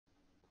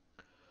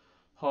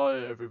Hi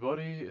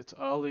everybody, it's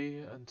Ali,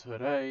 and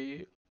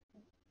today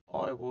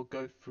I will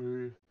go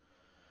through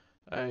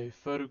a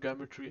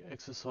photogrammetry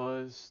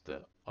exercise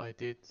that I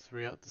did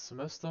throughout the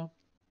semester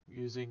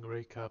using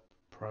ReCap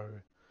Pro.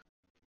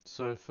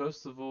 So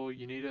first of all,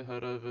 you need to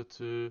head over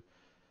to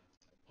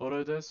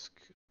Autodesk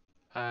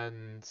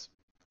and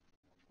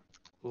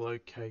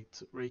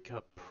locate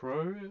ReCap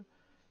Pro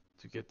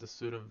to get the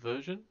student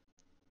version.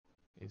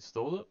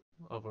 Install it,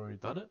 I've already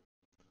done it,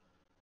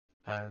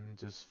 and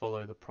just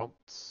follow the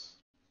prompts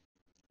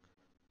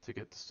to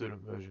get the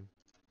student version.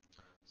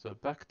 So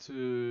back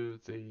to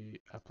the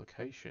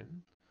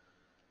application.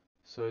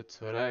 So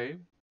today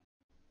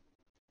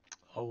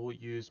I will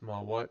use my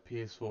white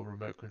PS4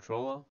 remote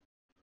controller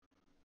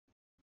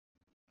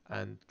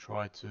and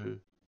try to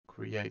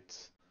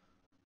create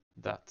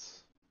that.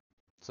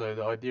 So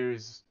the idea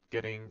is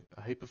getting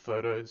a heap of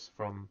photos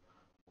from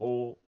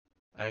all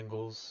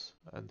angles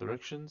and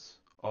directions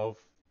of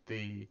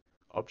the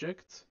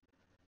object,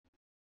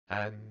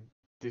 and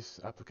this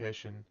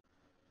application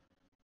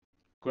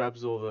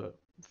grabs all the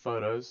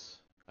photos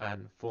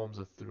and forms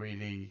a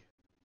 3D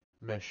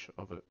mesh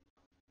of it.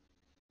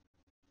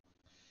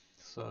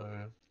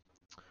 So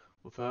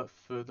without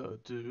further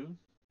ado,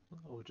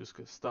 I'll just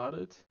get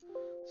started.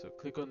 So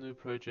click on new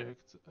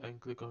project and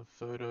click on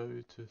photo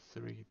to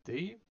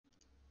 3D.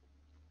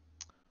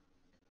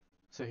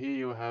 So here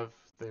you'll have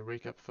the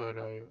recap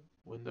photo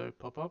window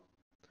pop up,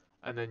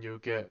 and then you'll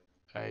get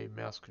a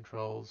mouse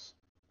controls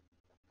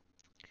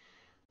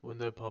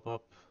window pop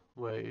up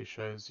where it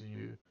shows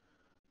you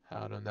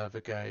how to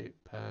navigate,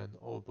 pan,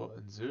 orbit,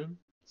 and zoom.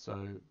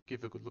 So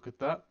give a good look at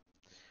that.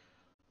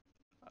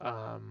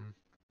 Um,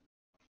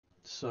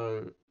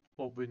 so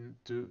what we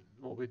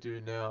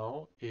do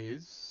now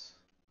is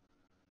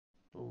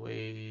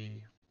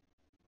we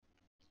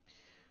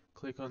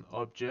click on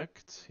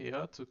object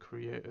here to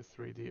create a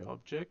 3D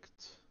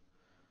object,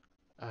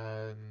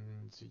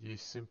 and you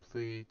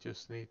simply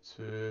just need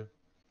to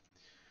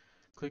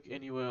click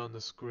anywhere on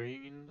the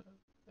screen,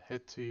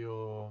 head to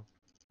your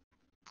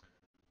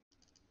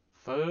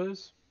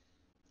photos,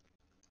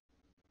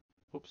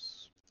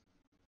 oops,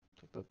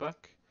 take that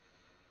back,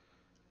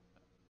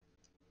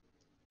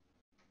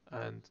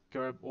 and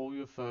grab all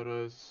your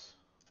photos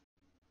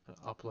and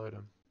upload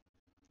them.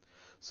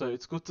 So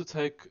it's good to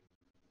take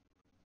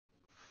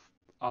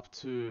up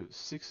to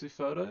 60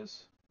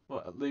 photos, well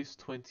at least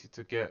 20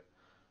 to get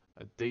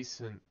a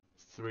decent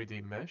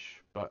 3D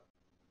mesh, but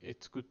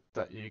it's good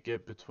that you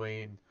get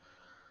between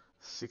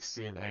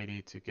 60 and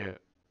 80 to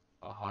get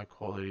a high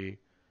quality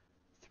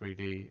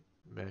 3D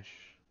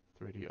mesh,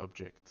 3D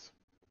object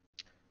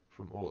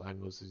from all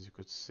angles, as you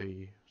could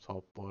see,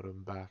 top,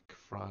 bottom, back,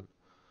 front,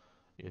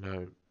 you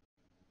know,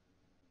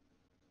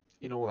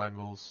 in all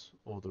angles,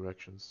 all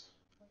directions,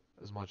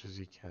 as much as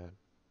you can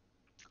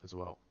as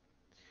well.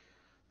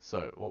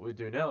 So what we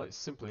do now is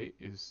simply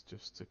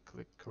just to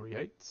click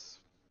create,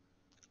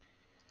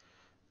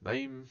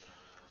 name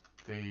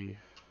the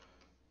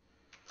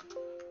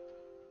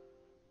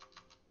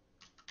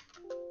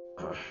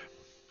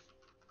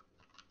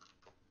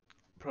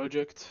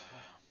project,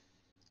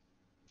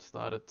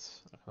 start it,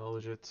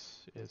 acknowledge it,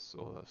 yes,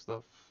 all that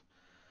stuff,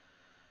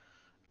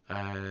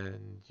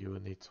 and you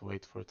will need to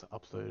wait for it to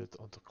upload it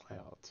onto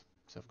cloud.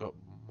 So I've got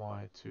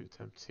my 2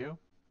 attempts here,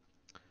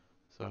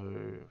 so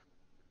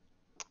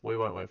we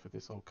won't wait for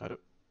this, I'll cut it.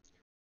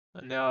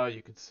 And now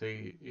you can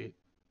see it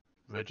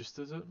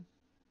registers it,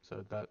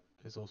 so that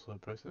is also a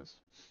process.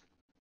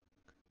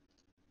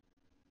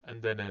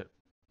 And then it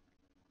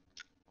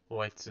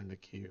waits in the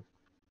queue.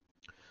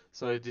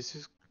 So this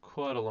is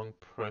quite a long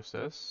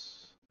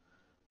process,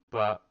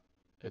 but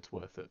it's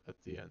worth it at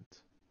the end,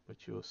 which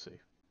you'll see.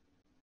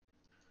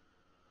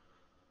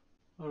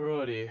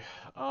 Alrighty,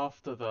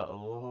 after that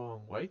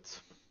long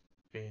wait,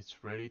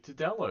 it's ready to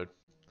download.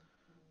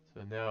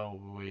 So now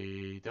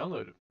we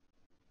download it.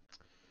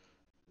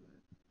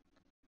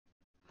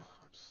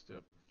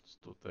 Yep,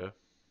 stood there.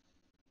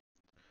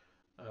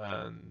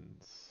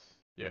 And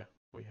yeah,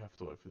 we have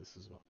to wait for this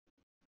as well.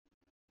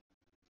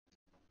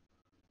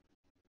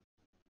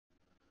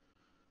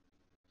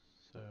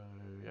 So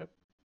yep,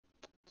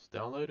 it's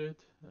downloaded,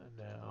 and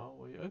now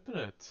we open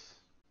it.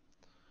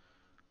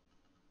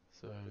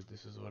 So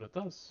this is what it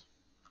does.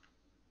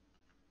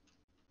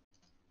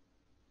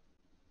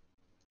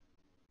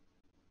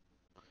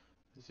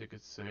 As you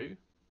can see,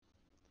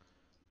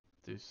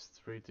 this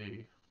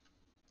 3D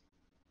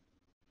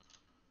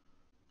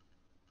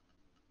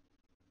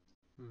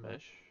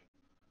mesh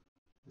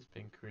has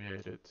been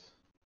created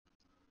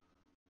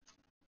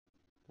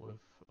with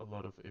a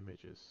lot of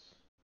images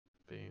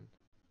being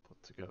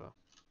put together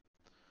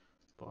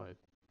by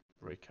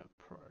ReCap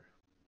Pro.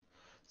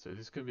 So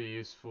this can be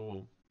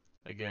useful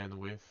again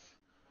with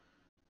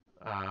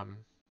um,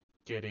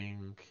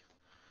 getting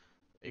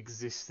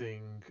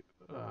existing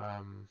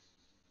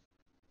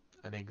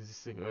an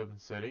existing urban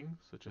setting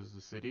such as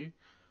the city,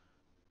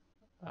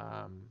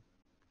 um,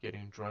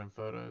 getting drone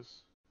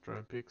photos,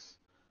 drone pics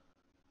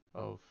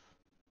of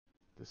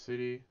the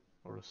city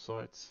or a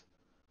site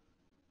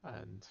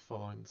and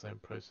following the same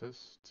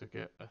process to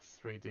get a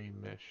 3D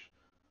mesh,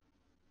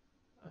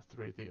 a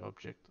 3D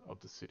object of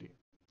the city.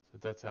 So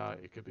that's how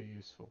it could be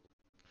useful.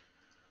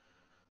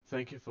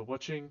 Thank you for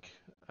watching,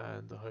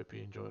 and I hope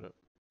you enjoyed it.